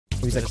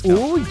He's like,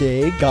 oh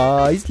yeah,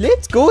 guys,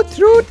 let's go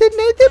through the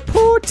nether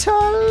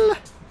portal.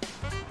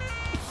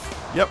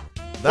 Yep.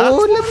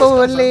 That's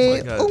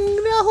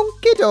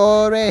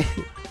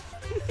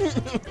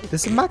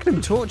There's a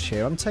magnum torch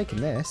here. I'm taking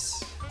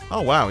this.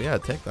 Oh wow, yeah,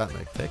 take that,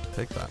 Nick.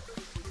 Take that.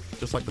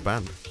 Just like the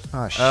band.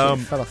 Oh shit!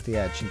 Fell off the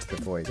edge into the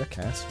void.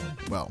 Okay, that's fine.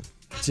 Well,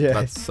 yeah.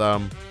 that's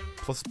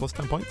plus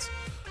 10 points.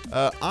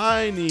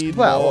 I need.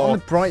 Well, more on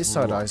the bright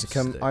side, Isaac,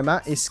 sticks. I'm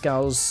at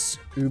Iskal's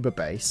Uber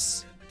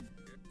base.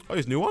 Oh,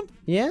 his new one?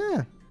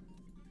 Yeah.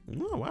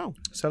 Oh wow.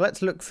 So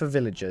let's look for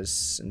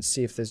villagers and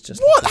see if there's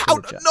just. What?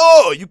 How?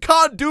 No, you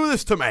can't do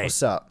this to me.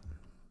 What's up?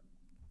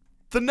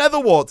 The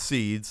netherwort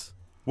seeds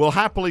will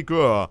happily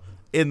grow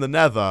in the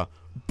nether,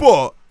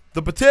 but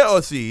the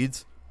potato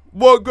seeds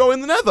won't grow in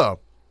the nether.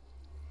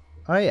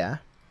 Oh yeah.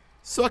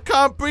 So I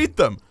can't breed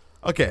them.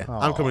 Okay,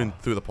 I'm coming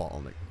through the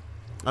portal, Nick.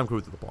 I'm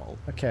coming through the portal.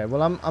 Okay,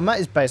 well I'm at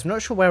his base. I'm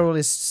not sure where all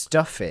his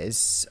stuff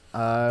is.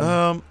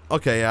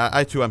 Okay, yeah,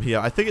 I too am here.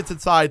 I think it's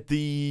inside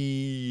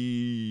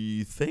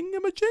the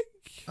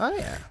thingamajig. Oh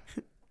yeah.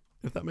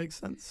 If that makes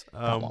sense.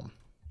 That one.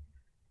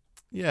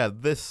 Yeah,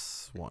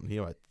 this one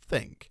here, I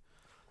think.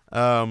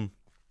 I'm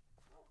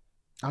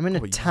in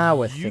a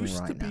tower thing used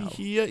right to be now.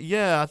 here.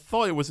 Yeah, I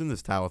thought it was in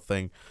this tower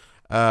thing.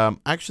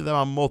 Actually, there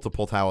are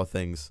multiple tower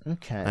things.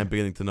 Okay. I'm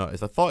beginning to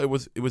notice. I thought it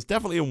was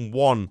definitely in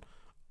one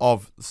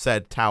of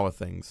said tower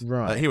things.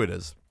 Right. Here it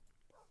is.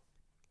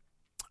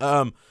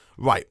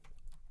 Right.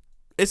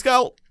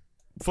 Iskal,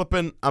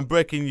 flipping, I'm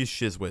breaking your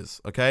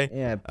shizwiz, okay?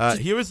 Yeah.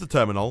 Here is the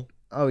terminal.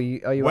 Oh, you?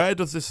 Where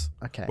does this?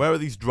 Okay. Where are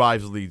these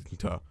drives leading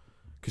to?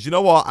 Because you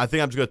know what? I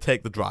think I'm just gonna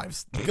take the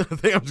drives. I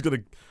think I'm just gonna.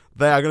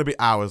 They are gonna be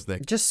ours,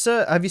 Nick. Just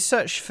have you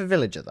searched for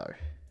villager though?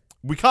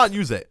 We can't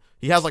use it.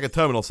 He has like a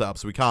terminal set up,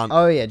 so we can't.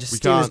 Oh yeah, just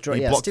steal his steal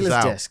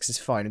his discs. It's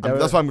fine.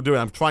 That's what I'm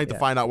doing. I'm trying to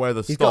find out where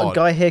they're He's stored. got a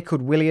guy here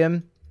called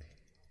William.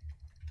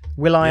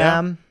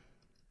 Will.i.am.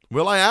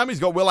 Will.i.am.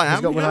 He's got Will.i.am.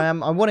 He's got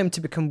Will.i.am. I want him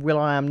to become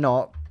Will.i.am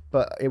not,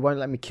 but it won't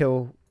let me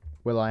kill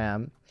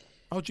Will.i.am.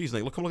 Oh jeez,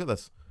 Nick, look at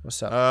this.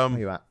 What's up? Where are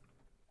you at?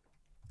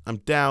 I'm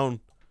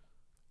down.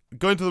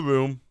 Going to the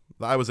room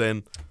that I was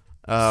in.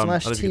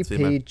 Slash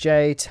TP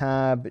J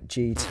tab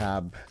G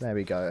tab. There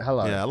we go.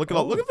 Hello. Yeah, look at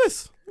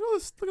this. Look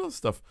at this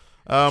stuff.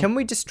 Can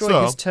we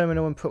destroy his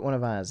terminal and put one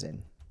of ours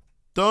in?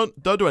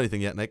 Don't do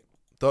anything yet, Nick.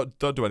 Don't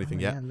do anything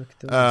yet.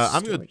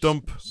 I'm gonna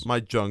dump my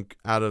junk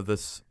out of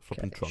this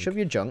flipping trunk. Shove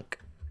your junk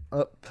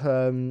up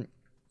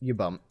your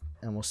bum,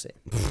 and we'll see.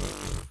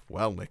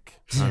 Well, Nick,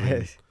 I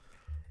mean,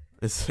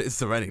 is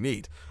there any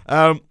need?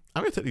 I'm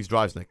gonna take these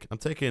drives, Nick. I'm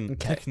taking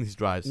these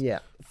drives. Yeah.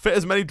 Fit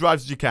as many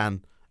drives as you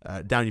can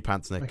down your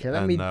pants, Nick. Okay,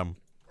 let me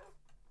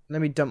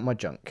dump my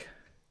junk.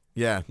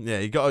 Yeah,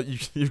 you've got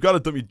to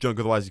dump your junk,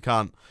 otherwise you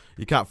can't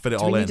fit it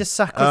all in. Do we need a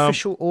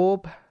sacrificial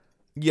orb?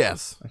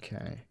 Yes.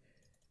 Okay.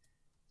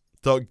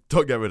 Don't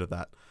get rid of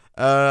that.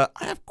 I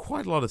have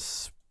quite a lot of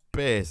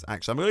space,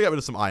 actually. I'm gonna get rid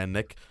of some iron,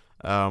 Nick.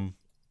 Okay,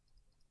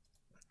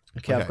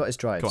 I've got his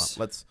drives. Come on,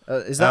 let's.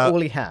 Is that all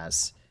he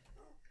has?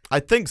 I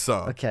think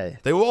so. Okay.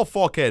 They were all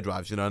 4K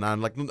drives, you know,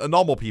 and like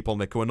normal people,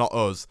 Nick, who are not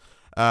us,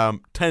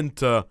 tend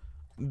to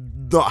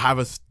not have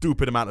a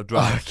stupid amount of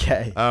drives.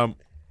 Okay.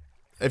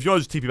 If you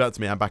want to just TP back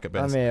to me, I'm back at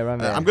base. I'm here.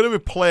 I'm going to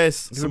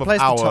replace some of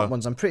our... the top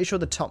ones. I'm pretty sure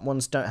the top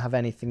ones don't have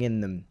anything in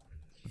them.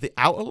 The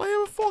outer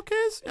layer of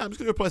 4Ks? Yeah, I'm just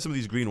going to replace some of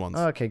these green ones.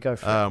 Oh, okay, go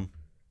for it.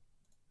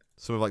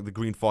 Some of like the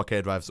green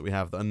 4K drives that we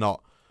have that are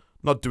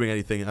not doing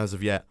anything as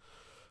of yet.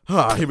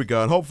 Here we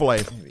go. And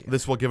hopefully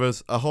this will give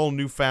us a whole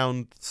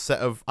newfound set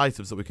of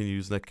items that we can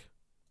use, Nick.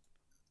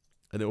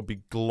 And it will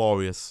be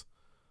glorious.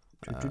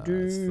 So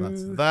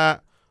that's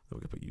that. We're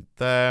going to put you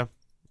there.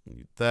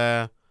 You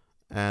there.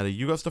 And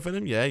you got stuff in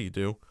him? Yeah, you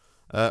do.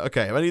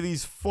 Okay, are any of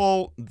these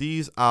full?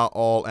 These are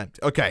all empty.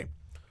 Okay.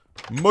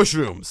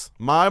 Mushrooms.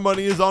 My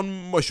money is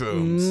on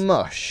mushrooms.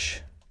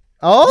 Mush.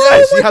 Oh,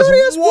 yes, he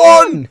has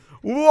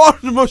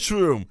one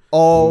mushroom.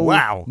 Oh,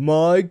 wow.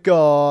 My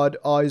God,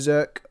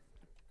 Isaac.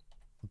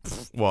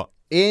 What?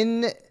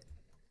 In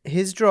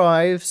his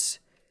drives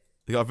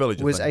you got a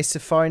villager was thing. a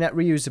Safari Net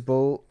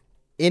reusable.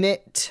 In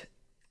it,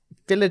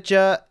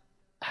 villager,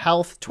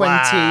 health 20,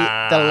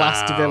 the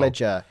last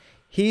villager.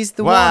 He's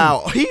the one.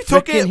 Wow, he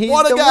took it.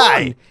 What a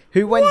guy!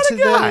 Who went to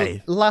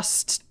the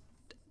last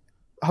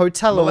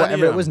hotel or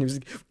whatever it was, and he was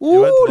like,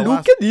 "Oh,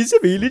 look at this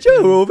villager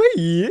over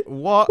here!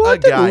 What a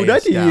guy!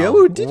 What a guy!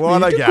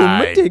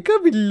 Come and take a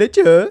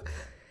villager.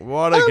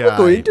 What a guy! I'm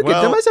going to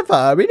get to my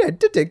safari net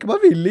to take my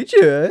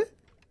villager."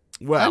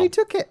 Well, and he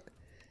took it.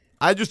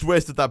 I just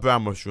wasted that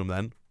brown mushroom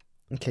then.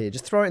 Okay,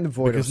 just throw it in the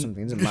void or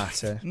something. It doesn't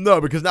matter.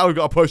 No, because now we've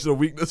got a potion of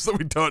weakness that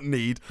we don't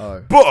need.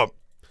 Oh. But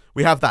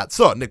we have that.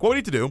 So, Nick, what we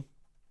need to do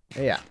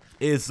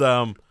is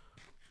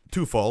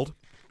twofold.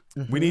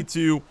 We need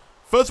to...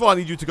 First of all, I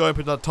need you to go up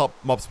into that top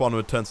mob spawner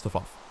and turn stuff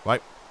off,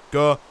 right?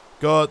 Go,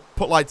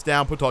 put lights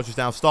down, put torches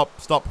down,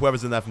 stop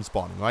whoever's in there from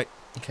spawning, right?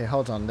 Okay,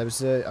 hold on. There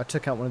was I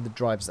took out one of the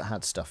drives that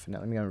had stuff in it.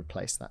 Let me go and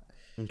replace that.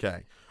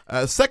 Okay.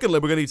 Secondly,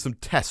 we're going to need some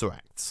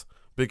tesseracts,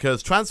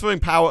 because transferring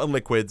power and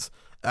liquids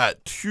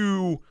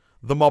to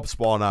the mob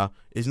spawner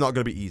is not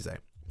going to be easy.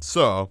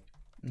 So,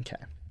 Okay.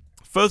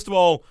 First of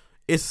all,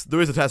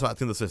 there is a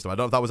tesseract in the system. I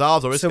don't know if that was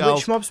ours or Iskal's. So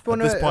which mob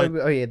spawner? At this point,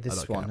 oh yeah,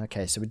 this one. Care.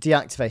 Okay, so we're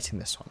deactivating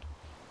this one.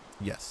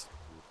 Yes.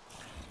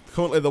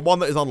 Currently, the one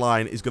that is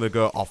online is going to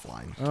go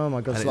offline. Oh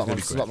my god,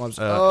 slot mobs.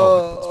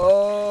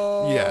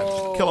 Yeah,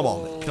 kill them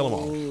all. Kill them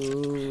all.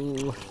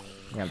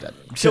 Yeah, I'm dead.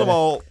 Kill them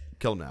all.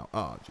 Kill them now.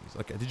 Oh, jeez.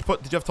 Okay. Did you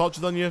have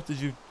torches on you? Did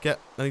you get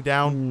any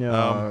down?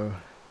 No.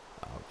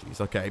 Oh,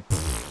 jeez. Okay.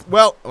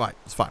 Well, right.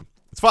 It's fine.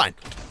 It's fine.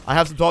 I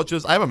have some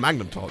torches. I have a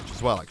magnum torch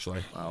as well,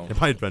 actually. Wow. In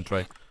my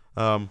inventory.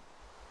 I'm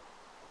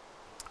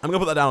going to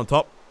put that down on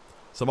top.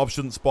 So mobs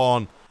shouldn't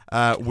spawn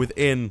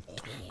within...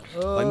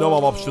 Like, no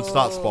more mobs should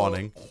start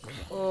spawning.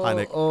 Hi,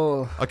 Nick.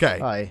 Okay.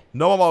 Hi.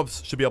 No more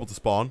mobs should be able to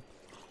spawn.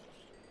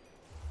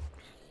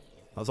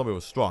 That zombie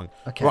was strong.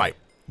 Okay. Right.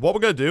 What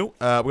we're going to do,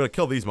 we're going to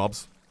kill these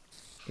mobs.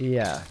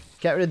 Yeah.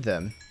 Get rid of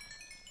them.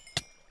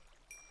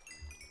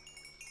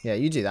 Yeah,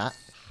 you do that.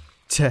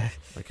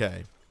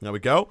 Okay. There we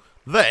go.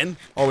 Then,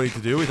 all we need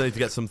to do is I need to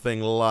get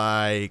something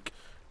like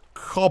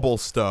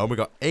cobblestone. We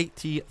got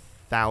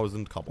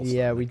 80,000 cobblestone.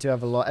 Yeah, we do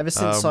have a lot. Ever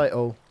since It's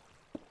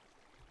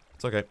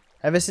okay.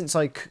 Ever since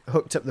I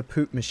hooked up the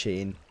poop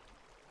machine.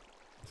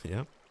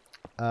 Yeah.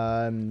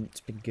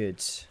 It's been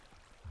good.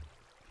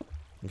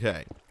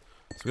 Okay.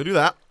 So we're going to do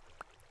that.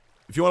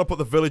 If you want to put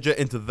the villager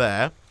into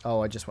there.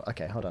 Oh,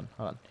 okay, hold on.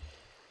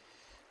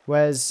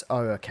 Where's... Oh,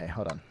 okay,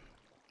 hold on.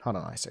 Hold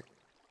on, Isaac.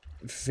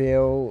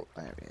 There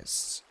he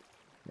is.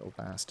 Little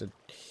bastard.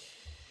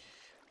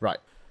 Right.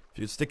 If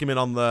you stick him in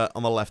on the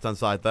left-hand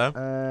side there.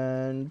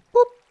 And...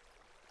 Boop.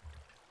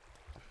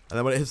 And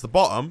then when it hits the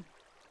bottom,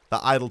 that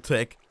idle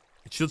tick,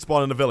 it should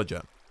spawn in a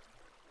villager.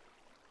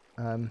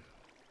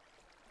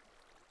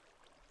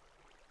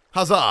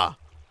 Huzzah!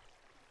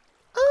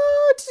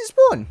 Oh, did it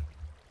spawn?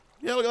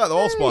 Yeah, look at that. They're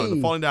all spawning.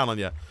 They're falling down on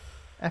you.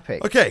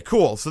 Epic. Okay,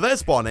 cool. So they're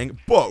spawning,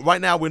 but right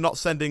now we're not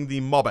sending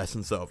the mob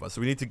essence over. So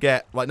we need to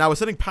get... Right now we're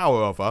sending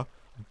power over,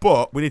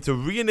 but we need to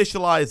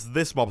reinitialize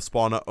this mob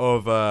spawner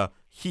over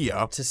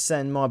here. To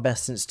send mob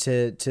essence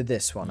to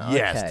this one.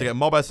 Yes, okay. to get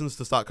mob essence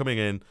to start coming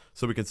in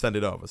so we can send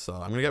it over. So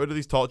I'm going to get rid of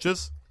these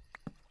torches.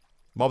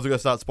 Mobs are going to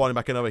start spawning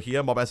back in over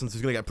here. Mob essence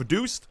is going to get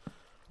produced.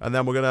 And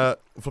then we're going to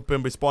flip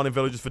and be spawning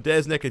villagers for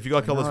days, Nick. If you got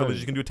to kill those villagers,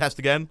 you can do a test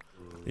again.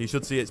 You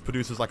should see it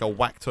produces like a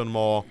whack ton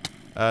more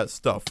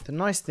stuff. The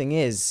nice thing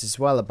is, as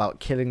well, about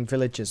killing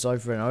villagers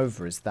over and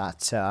over is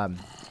that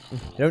you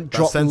don't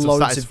drop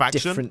loads of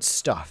different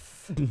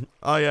stuff.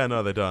 Oh, yeah,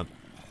 no, they don't.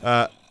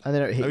 And they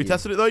don't hit you. Have you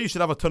tested it, though? You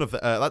should have a ton of...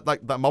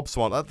 that mob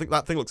spawn.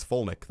 That thing looks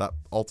full, Nick, that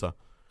altar.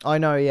 I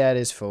know, yeah, it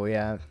is full,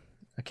 yeah.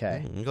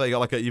 Okay. You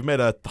got you've made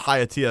a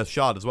higher tier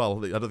shard as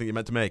well. I don't think you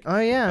meant to make. Oh,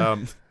 yeah.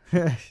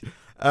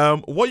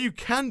 What you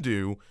can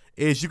do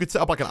is you could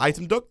set up like an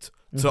item duct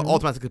to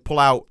automatically pull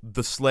out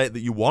the slate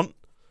that you want,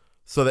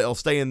 so that it'll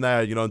stay in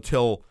there, you know,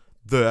 until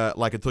it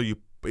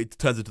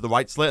turns into the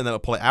right slate, and then it'll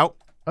pull it out.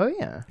 Oh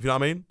yeah. If you know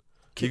what I mean.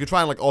 You could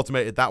try and like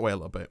automate it that way a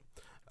little bit.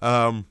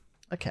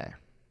 Okay.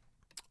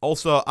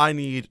 Also, I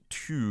need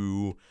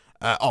to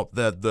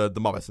the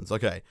mob essence.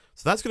 Okay,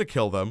 so that's gonna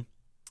kill them.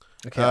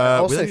 Okay. I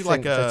also we think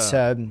like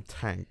that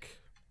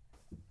tank.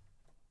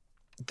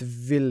 The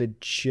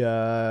village.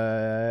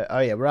 Oh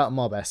yeah, we're out of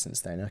mob essence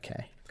then.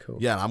 Okay, cool.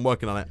 Yeah, I'm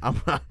working on it.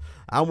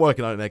 I'm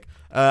working on it, Nick.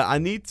 I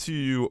need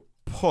to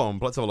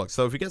pump. Let's have a look.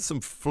 So if we get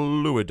some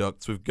fluid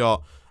ducts, we've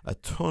got a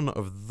ton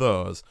of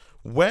those.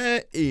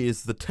 Where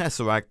is the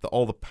tesseract that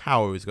all the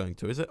power is going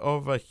to? Is it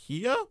over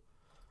here?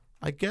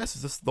 I guess.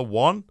 Is this the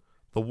one?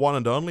 The one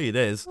and only? It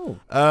is.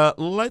 Oh.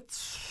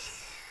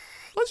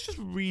 Let's just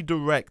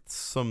redirect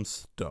some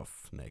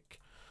stuff, Nick.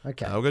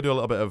 Okay. We're gonna do a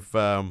little bit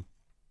of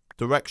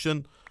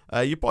direction.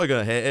 You're probably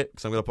gonna hate it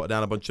because I'm gonna put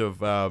down a bunch of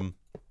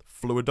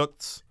fluid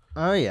ducts.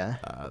 Oh yeah.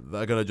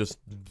 They're gonna just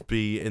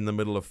be in the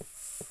middle of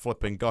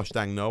flipping gosh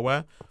dang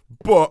nowhere.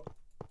 But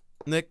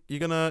Nick, you're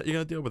gonna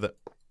deal with it,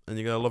 and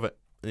you're gonna love it,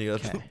 and you're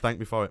gonna thank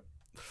me for it.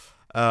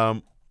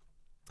 I'm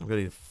gonna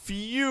need a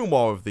few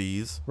more of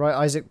these. Right,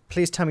 Isaac.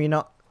 Please tell me you're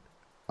not.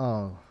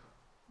 Oh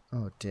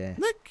dear.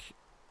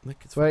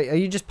 Nick, it's Wait, are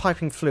you just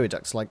piping fluid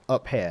ducts like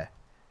up here?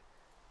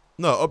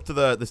 No, up to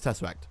this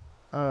tesseract.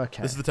 Oh,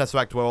 okay. This is the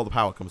tesseract where all the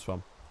power comes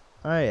from.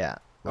 Oh yeah.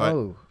 Right.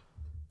 Oh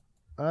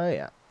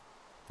yeah.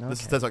 Okay.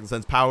 This is the tesseract that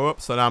sends power up,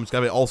 so now I'm just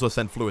gonna also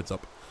send fluids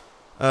up.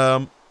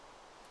 That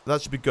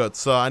should be good.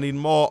 So I need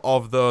more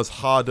of those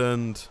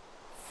hardened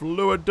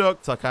fluid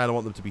ducts. I kind of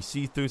want them to be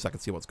see-through so I can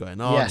see what's going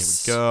on.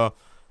 Yes. Here we go.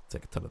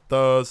 Take a ton of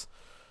those.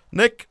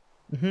 Nick,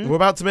 we're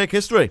about to make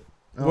history.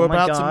 Oh we're my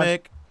about God. to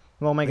make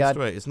Oh my God.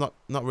 history. It's not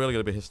really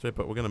going to be history,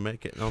 but we're going to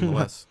make it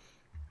nonetheless.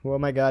 Oh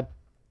my God.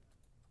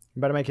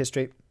 You better make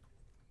history.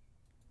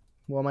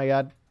 Oh my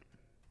God.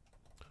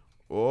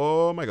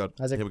 Oh my God.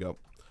 Isaac. Here we go.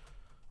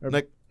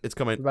 Nick, it's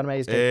coming. You better make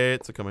history.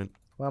 It's coming.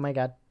 Oh my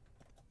God.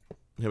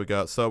 Here we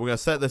go. So we're going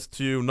to set this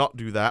to not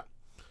do that.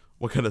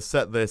 We're going to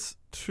set this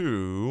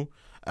to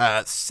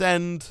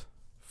send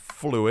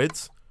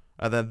fluids.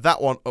 And then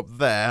that one up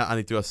there, I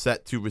need to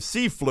set to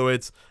receive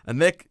fluids. And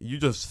Nick, you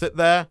just sit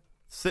there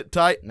Sit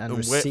tight And and wait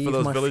receive for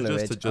those my villagers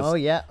fluid. to just. Oh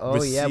yeah, we're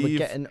receive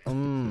getting.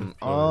 fluid.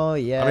 Oh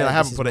yeah. I mean, I this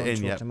haven't is put what it I'm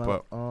in yet, talking but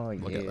about. Oh we'll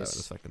get there in a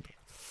yes. second.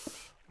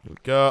 Here we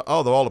go.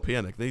 Oh, they're all up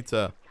here, Nick. They need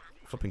to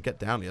flipping get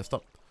down here.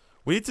 Stop.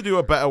 We need to do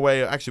a better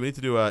way. Actually, we need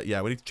to do a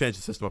we need to change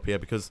the system up here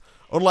because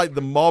unlike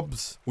the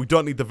mobs, we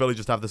don't need the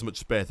villagers to have this much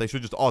space. They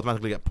should just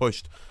automatically get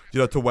pushed,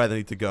 to where they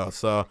need to go.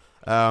 So,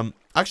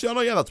 actually, oh no,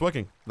 yeah, that's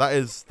working. That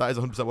is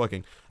 100%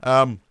 working.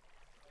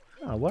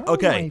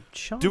 Okay.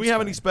 Do we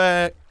have any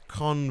spare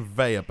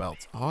conveyor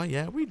belts? Oh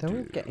yeah, we do. They're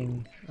all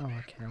getting. Oh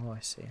okay. Oh I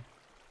see.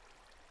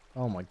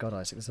 Oh my God,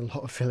 Isaac, there's a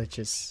lot of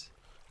villagers.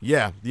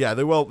 Yeah,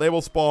 they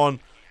will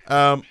spawn,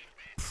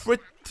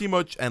 pretty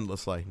much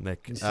endlessly,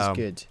 Nick. This is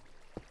good.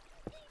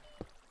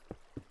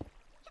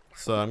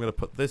 So I'm going to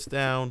put this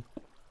down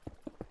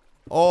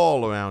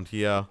all around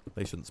here.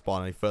 They shouldn't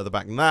spawn any further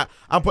back than that.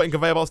 I'm putting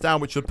conveyor belts down,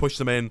 which should push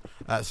them in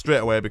straight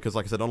away because,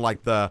 like I said,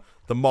 unlike the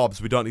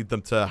mobs, we don't need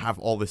them to have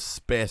all this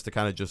space to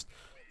kind of just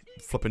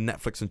flipping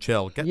Netflix and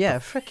chill. Get the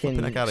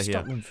flipping heck out of here.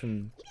 Stop them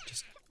from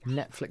just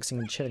Netflixing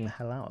and chilling the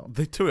hell out.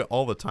 They do it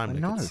all the time,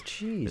 Nick. I know,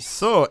 jeez. It's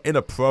so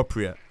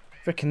inappropriate.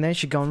 Frickin' they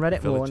should go on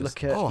Reddit more and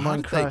look at Oh, how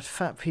did Minecraft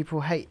fat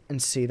people hate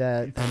and see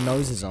their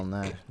noses on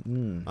there.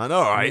 I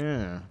know, right?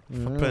 Yeah.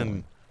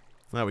 Flipping.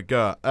 There we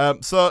go.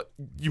 So,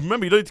 you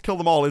remember, you don't need to kill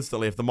them all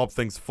instantly if the mob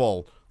thing's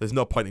full. There's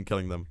no point in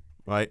killing them,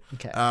 right?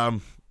 Okay.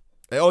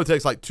 It only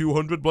takes like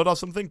 200 blood or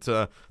something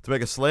to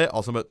make a slate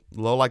or something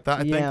low like that,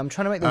 I think. Yeah, I'm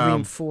trying to make the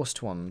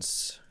reinforced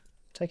ones.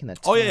 Taking their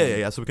time. Oh,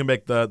 yeah. So we can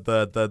make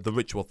the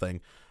ritual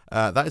thing.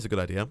 That is a good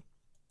idea.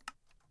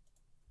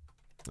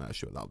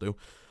 Sure, that'll do.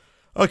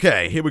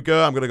 Okay, here we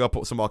go. I'm going to go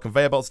put some more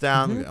conveyor belts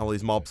down. Get all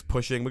these mobs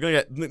pushing. We're going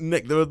to get...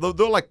 Nick, there are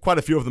like quite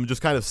a few of them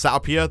just kind of sat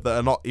up here that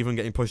are not even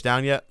getting pushed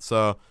down yet.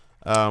 So...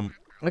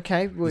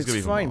 okay, well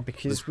it's fine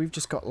because we've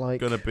just got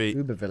like gonna be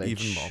Uber Village.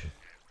 Even more.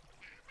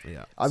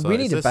 Yeah. So we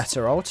need a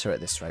better altar at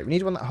this rate. We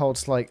need one that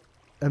holds like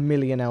 1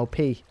 million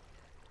LP.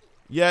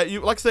 Yeah,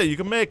 like I say, you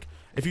can make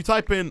if you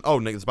type in. Oh,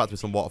 Nick, there's about to be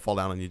some waterfall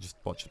down, and you just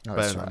watch it. Oh,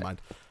 bear that in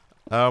mind.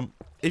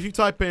 If you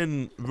type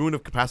in rune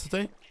of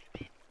capacity.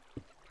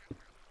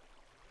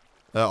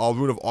 Or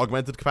rune of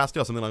augmented capacity,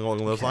 or something along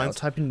those lines.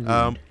 I'll type in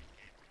rune.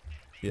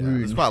 Yeah,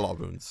 there's quite a lot of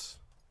runes.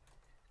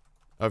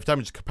 If you type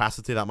in just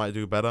capacity, that might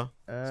do better.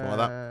 Something like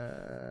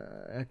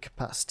that.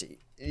 Capacity.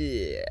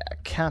 Yeah,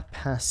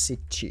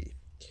 capacity.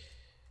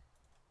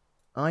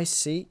 I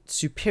see.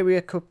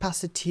 Superior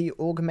capacity,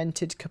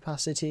 augmented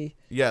capacity.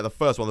 Yeah, the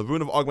first one, the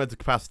rune of augmented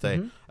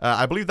capacity.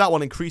 I believe that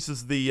one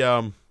increases the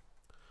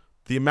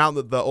amount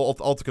that the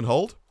altar can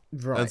hold.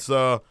 Right. And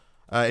so,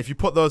 if you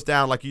put those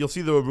down, like you'll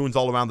see there are runes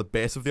all around the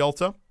base of the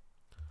altar.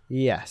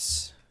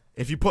 Yes.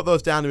 If you put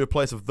those down in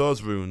place of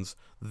those runes,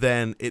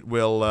 then it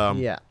will.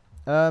 Yeah.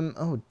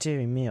 Oh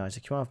dearie me,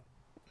 Isaac, you are.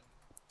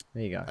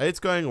 There you go. It's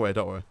going away.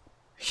 Don't worry.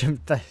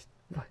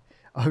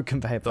 Oh,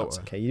 conveyor belts.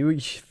 Okay,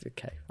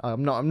 okay.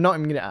 I'm not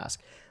even gonna ask.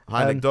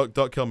 Hi, Nick.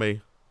 Don't kill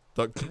me.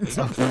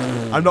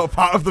 I'm not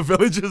part of the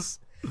villagers.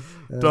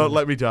 Don't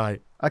let me die.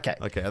 Okay.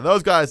 Okay. And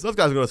those guys are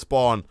gonna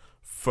spawn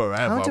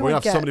forever. We're gonna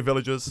have so many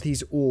villagers.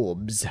 These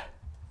orbs.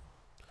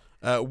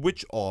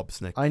 Which orbs,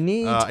 Nick? I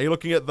need. Are you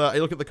looking at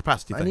the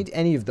capacity thing? I need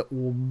any of the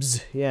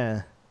orbs.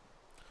 Yeah.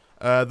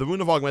 The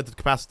rune of augmented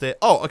capacity.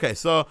 Oh, okay.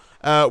 So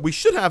we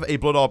should have a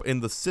blood orb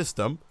in the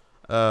system.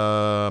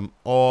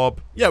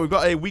 Orb. Yeah, we've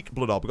got a weak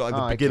blood orb. We've got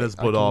like the beginner's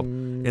blood orb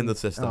in the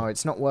system. Oh,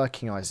 it's not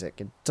working,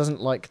 Isaac. It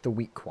doesn't like the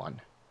weak one.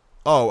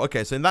 Oh,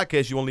 okay. So in that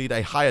case, you will need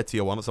a higher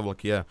tier one. Let's have a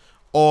look here.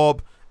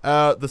 Orb.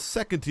 The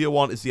second tier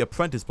one is the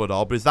apprentice blood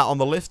orb. Is that on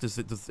the list?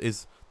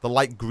 Is the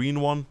light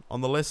green one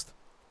on the list?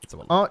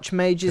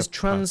 Archmages,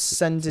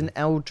 Transcendent,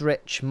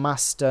 Eldritch,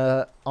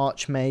 Master,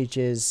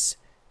 Archmages,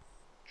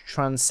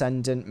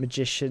 Transcendent,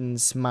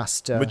 Magicians,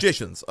 Master.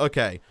 Magicians,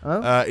 okay.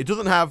 Oh? It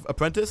doesn't have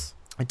apprentice?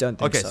 I don't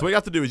think so. Okay, so what you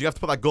have to do is you have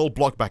to put that gold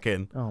block back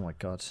in. Oh my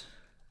god.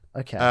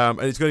 Okay. And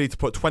it's going to need to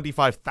put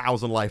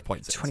 25,000 life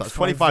points in. 25, so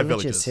 25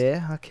 villagers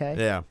here, okay.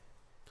 Yeah.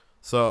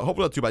 So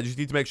hopefully not too bad. You just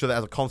need to make sure that it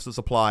has a constant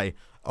supply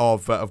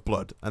of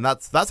blood. And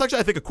that's actually,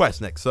 I think, a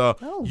quest, Nick. So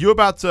you're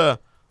about to...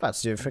 About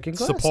to do a freaking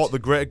quest. Support the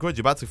greater good.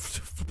 You're about to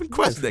flipping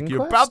quest, Nick.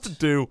 You're about to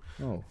do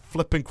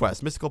flipping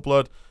quest. Mystical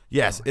blood.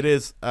 Yes, it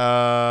is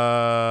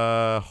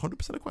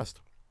 100% a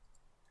quest.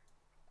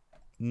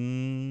 It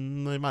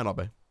might not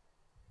be.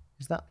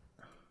 Is that?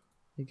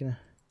 You're gonna?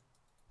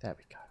 There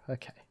we go.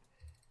 Okay.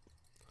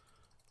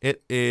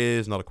 It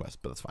is not a quest,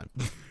 but that's fine.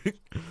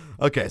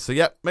 Okay, so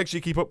yeah, make sure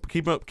you keep up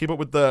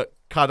with the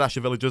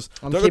Kardashian villagers.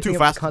 Don't go too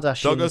fast.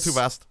 Don't go too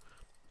fast.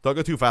 Don't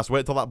go too fast.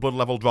 Wait till that blood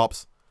level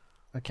drops.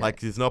 Okay. Like,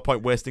 there's no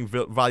point wasting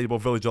valuable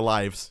villager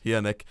lives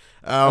here, Nick.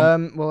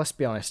 Well, let's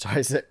be honest,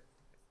 Isaac.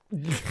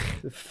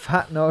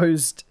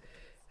 Fat-nosed,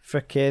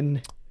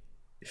 frickin'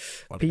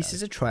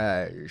 pieces of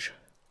trash.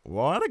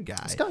 What a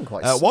guy. It's gotten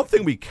quite one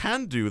thing we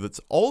can do that's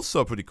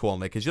also pretty cool,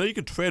 Nick, is you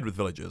can trade with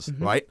villagers,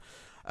 right?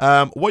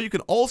 What you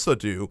can also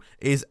do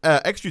is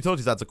Extra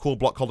Utilities adds a cool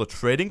block called a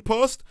trading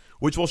post,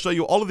 which will show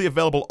you all of the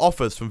available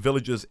offers from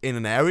villagers in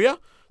an area.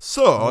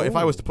 So, if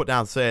I was to put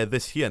down, say,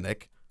 this here,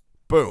 Nick,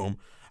 boom.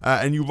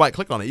 and you right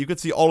click on it, you can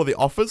see all of the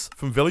offers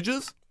from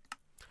villagers.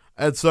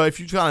 And so if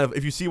you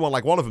see one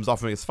of them's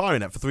offering a safari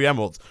net for 3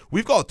 emeralds,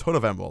 we've got a ton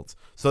of emeralds.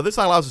 So this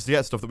allows us to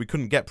get stuff that we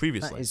couldn't get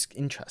previously. That is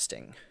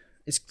interesting.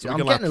 So I'm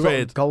getting a lot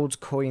of gold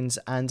coins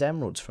and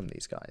emeralds from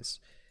these guys.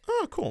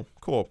 Oh,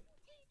 cool.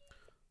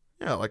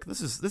 Yeah, like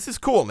this is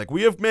cool. Like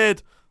we have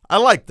made. I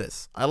like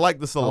this. I like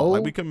this a lot.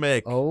 Like we can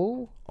make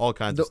all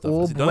kinds of stuff. The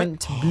orb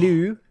went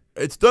blue.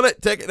 It's done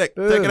it. Take it, Nick.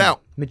 Boom. Take it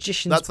out.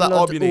 Magician's blood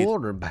orb you need.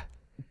 Orb.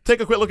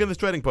 Take a quick look in this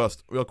trading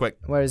post, real quick.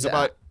 Where is it?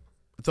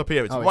 It's up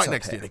here. It's right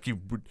next to you, Nick.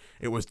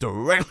 It was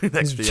directly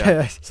next to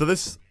you. So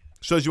this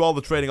shows you all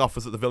the trading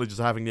offers that the villagers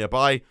are having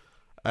nearby.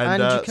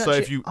 And so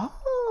if you...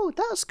 Oh,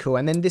 that's cool.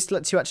 And then this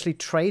lets you actually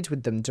trade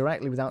with them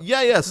directly without...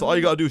 Yeah. So all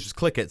you got to do is just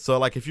click it. So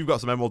like if you've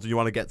got some emeralds and you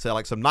want to get, say,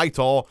 like some night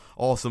ore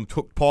or some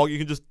cooked pork, you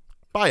can just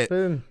buy it.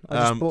 Boom.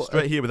 I just bought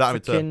straight here without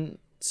having to...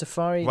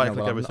 Safari? Right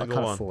click every single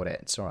one. I can't afford it.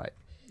 It's all right.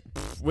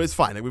 Well, it's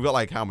fine. We've got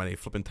like how many?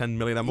 Flipping 10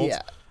 million emeralds?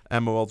 Yeah.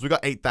 Emeralds. We've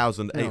got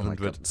 8,800. Oh my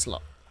God, it's a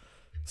lot.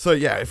 So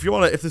yeah, if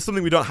there's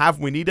something we don't have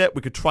and we need it,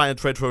 we could try and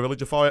trade for a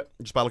villager for it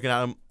just by looking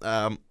at them.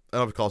 And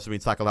of course, we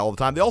tackle that all the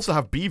time. They also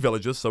have bee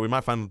villagers, so we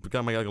might find we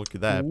can make a look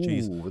at there.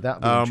 Ooh,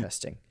 that'd be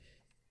interesting.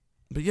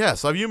 But yeah,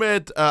 so have you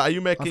made? Are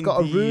you making? I've got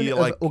a rune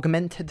of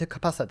augmented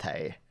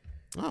capacity.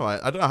 All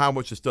right, I don't know how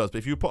much this does, but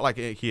if you put like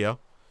it here,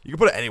 you can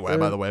put it anywhere,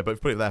 by the way. But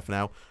put it there for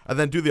now, and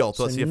then do the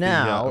altar. So see if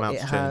now the amount's it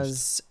changed.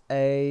 has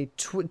a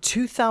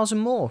 2,000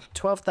 more,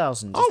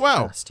 12,000. Oh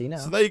wow! Now.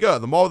 So there you go.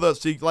 The more that,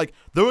 so like,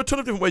 there are a ton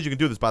of different ways you can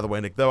do this. By the way,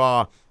 Nick, there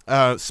are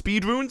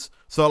speed runes.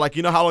 So like,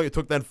 you know how long it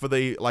took then for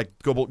the like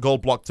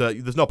gold block to?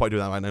 There's no point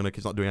doing that right now, Nick.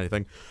 It's not doing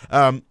anything.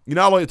 You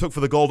know how long it took for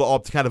the gold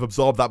orb to kind of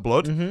absorb that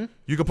blood? Mm-hmm.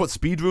 You can put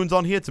speed runes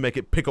on here to make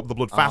it pick up the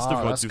blood faster. If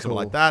you want to do something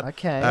like that.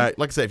 Okay.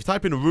 Like I say, if you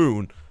type in a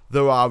rune,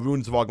 there are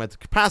runes of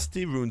augmented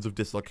capacity, runes of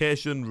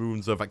dislocation,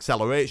 runes of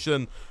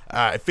acceleration,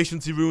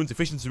 efficiency runes.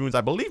 Efficiency runes,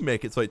 I believe,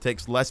 make it so it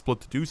takes less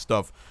blood to do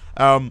stuff.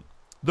 There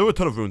are a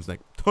ton of runes, Nick.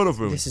 Ton of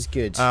runes. This is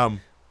good.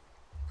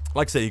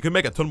 Like I say, you can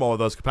make a ton more of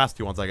those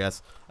capacity ones, I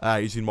guess,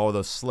 using more of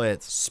those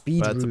slates.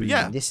 Speed rune.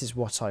 Yeah. This is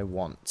what I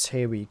want.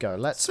 Here we go.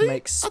 Let's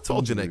make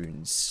speed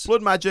runes.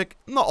 Blood magic,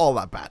 not all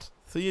that bad.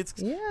 See, it's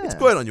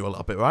going on you a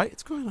little bit, right?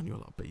 It's going on you a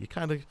little bit. You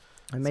kind of...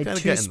 I made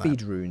 2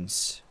 speed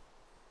runes.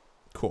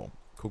 Cool.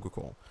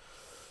 Cool.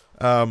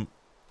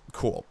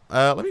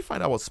 Let me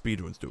find out what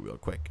speed runes do real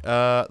quick. They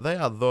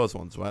are those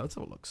ones, right? Let's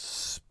have a look.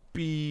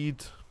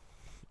 Speed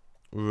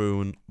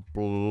rune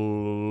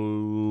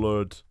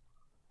blood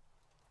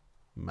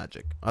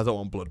magic. I don't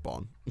want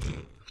bloodborne.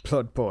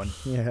 Bloodborne,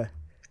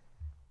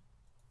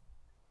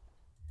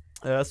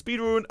 yeah. Speed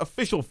rune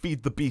official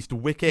Feed the Beast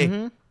wiki.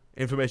 Mm-hmm.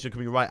 Information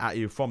coming right at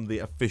you from the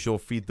official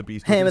Feed the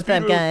Beast wiki. Hey, what's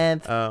up,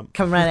 guys?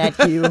 Come right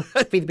at you.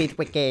 Feed the Beast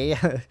wiki.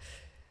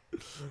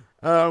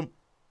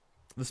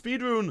 The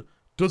speed rune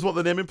does what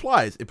the name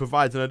implies. It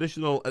provides an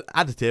additional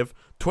additive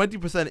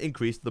 20%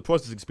 increase to the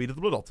processing speed of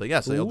the blood altar. Yeah,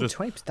 so it'll just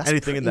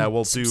anything in there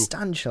will do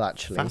substantial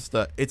actually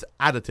faster. It's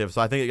additive,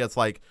 so I think it gets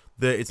like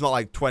it's not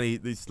like 20.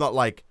 It's not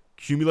like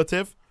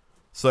cumulative.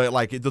 So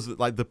it doesn't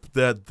like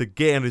the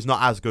gain is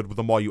not as good with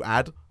the more you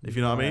add. If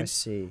you know what I mean. I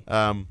see.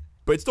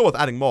 But it's still worth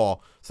adding more.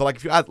 So like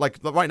if you add like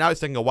right now, it's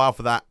taking a while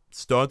for that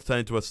stone to turn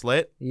into a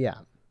slate. Yeah.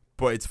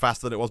 But it's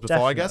faster than it was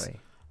before, I guess.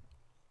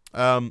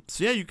 So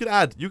yeah, you could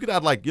add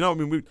like, you know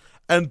what I mean.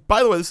 And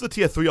by the way, this is a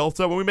tier 3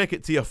 altar. When we make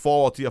it tier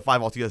 4 or tier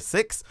 5 or tier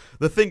 6,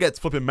 the thing gets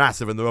flipping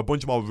massive, and there are a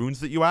bunch more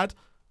runes that you add.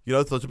 You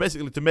know, so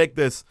basically to make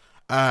this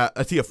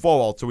a tier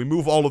 4 altar, we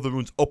move all of the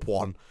runes up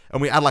one, and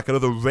we add like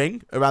another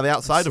ring around the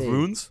outside of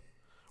runes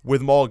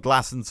with more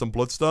glass and some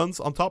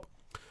bloodstones on top.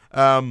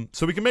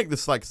 So we can make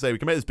this, like I say, we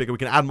can make this bigger. We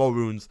can add more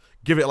runes,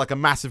 give it like a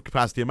massive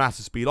capacity, a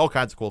massive speed, all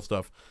kinds of cool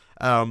stuff.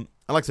 And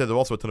like I said, there are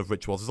also a ton of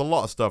rituals. There's a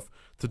lot of stuff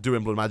to do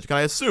in blood magic, and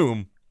I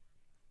assume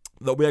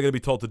that we are going to be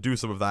told to do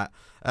some of that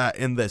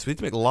in this. We need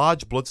to make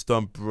large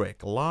bloodstone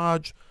brick.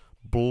 Large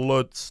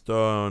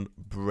bloodstone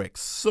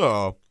bricks.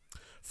 So,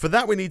 for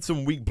that we need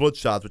some weak blood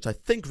shards, which I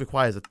think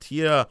requires a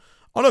tier...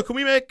 Oh no, can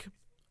we make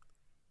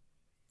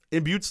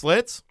imbued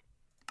slates?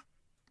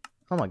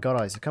 Oh my god,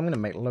 Isaac, I'm going to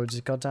make loads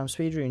of goddamn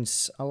speed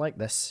runes. I like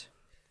this.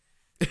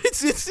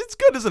 It's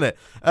good, isn't it?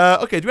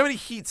 Okay, do we have any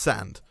heat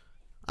sand?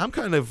 I'm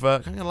kind of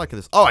liking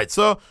this. Alright,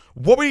 so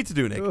what we need to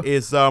do, Nick,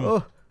 is...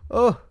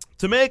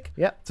 To make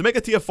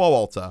a tier 4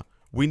 altar,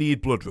 we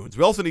need blood runes.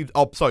 We also need,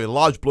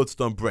 large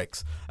bloodstone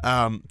bricks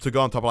to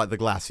go on top of like the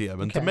glass here.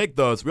 And to make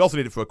those, we also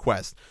need it for a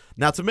quest.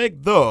 Now, to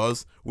make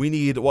those, we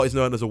need what is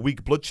known as a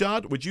weak blood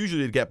shard, which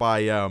usually you get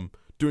by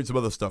doing some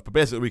other stuff. But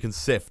basically, we can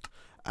sift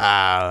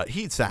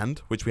heat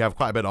sand, which we have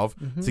quite a bit of,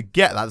 to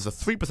get that. There's a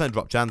 3%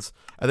 drop chance,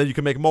 and then you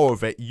can make more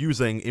of it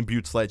using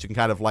imbued slates. You can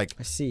kind of like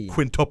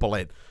quintuple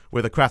it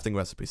with a crafting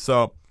recipe.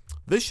 So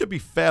this should be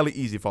fairly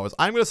easy for us.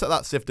 I'm going to set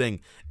that sifting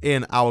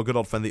in our good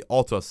old friend, the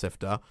auto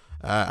sifter.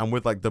 And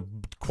with like the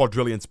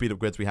quadrillion speed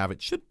upgrades we have,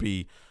 it should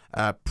be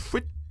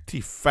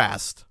pretty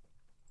fast.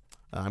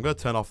 I'm going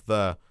to turn off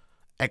the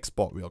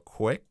export real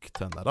quick.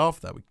 Turn that off.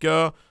 There we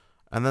go.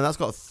 And then that's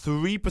got a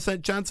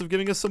 3% chance of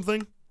giving us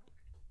something.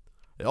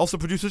 It also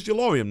produces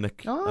Yellorium,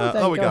 Nick. Oh,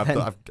 there you we go.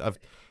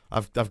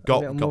 I've got a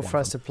little more one for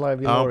our supply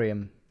of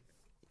Yellorium.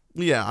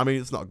 Yeah, I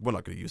mean, we're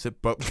not going to use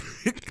it, but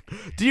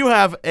do you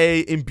have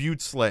a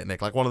imbued slate,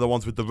 Nick? Like one of the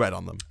ones with the red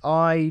on them?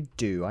 I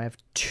do. I have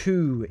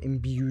 2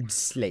 imbued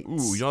slates.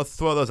 Ooh, you want to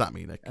throw those at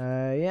me, Nick?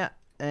 Yeah.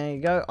 There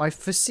you go. I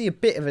foresee a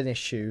bit of an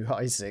issue,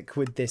 Isaac,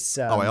 with this.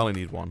 I only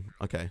need 1.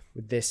 Okay.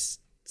 With this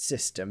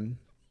system.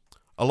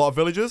 A lot of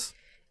villagers?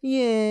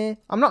 Yeah,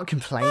 I'm not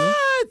complaining.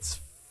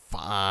 It's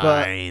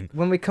fine. But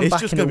when we come back,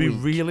 it's just going to be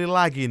really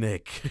laggy,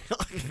 Nick.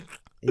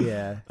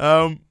 Yeah.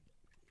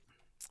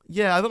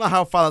 Yeah, I don't know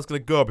how far that's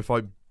going to go before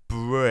it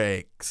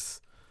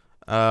breaks.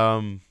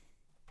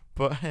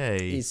 But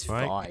hey, it's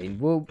right? fine.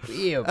 We'll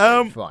be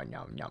fine.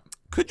 No.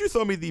 Could you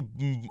throw me the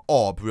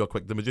orb real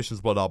quick, the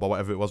Magician's Blood orb or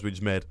whatever it was we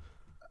just made?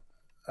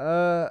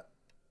 I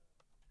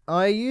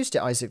used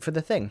it, Isaac, for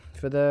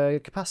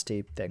the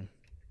capacity thing.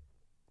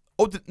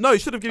 Oh no, you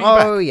should have given it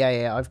back. Oh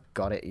yeah, I've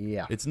got it.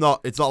 Yeah. It's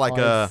not like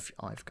I've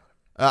got it.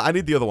 I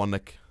need the other one,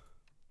 Nick.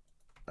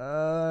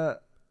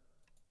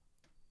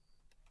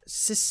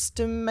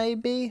 System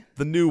maybe.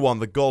 The new one,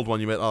 the gold one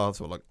you made. Oh,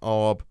 that's what like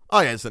orb. Oh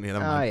yeah, it's in here.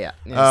 Never mind. Oh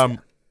yeah.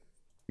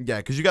 Yeah,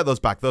 because you get those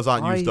back. Those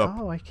aren't used up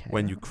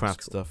when you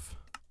craft cool. stuff.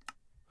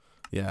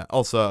 Yeah.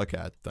 Also, okay,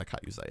 I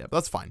can't use that yet, but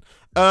that's fine.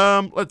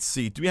 Let's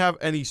see. Do we have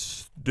any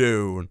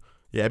stone?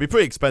 Yeah, it'd be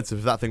pretty expensive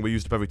if that thing were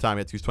used up every time. You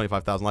had to use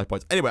 25,000 life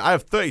points. Anyway, I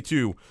have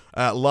 32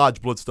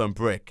 large bloodstone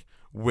brick,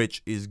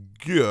 which is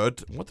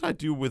good. What did I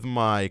do with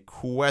my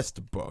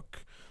quest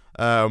book?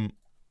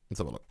 Let's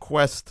have a look.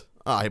 Quest.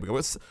 Ah, here we go.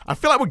 I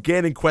feel like we're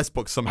gaining quest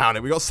books somehow.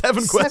 We got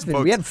 7 quest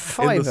books. We had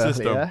 5 in the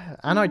system. earlier,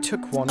 and I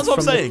took one That's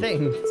what from I'm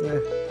saying. the thing.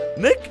 So.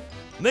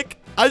 Nick,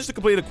 I just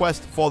completed a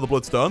quest for the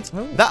Bloodstones.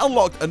 Oh. That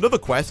unlocked another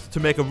quest to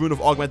make a rune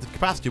of augmented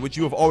capacity, which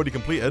you have already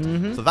completed.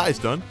 So that is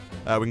done.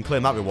 We can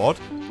claim that reward.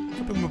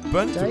 We're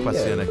burning 2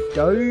 quests here,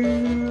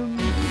 Nick.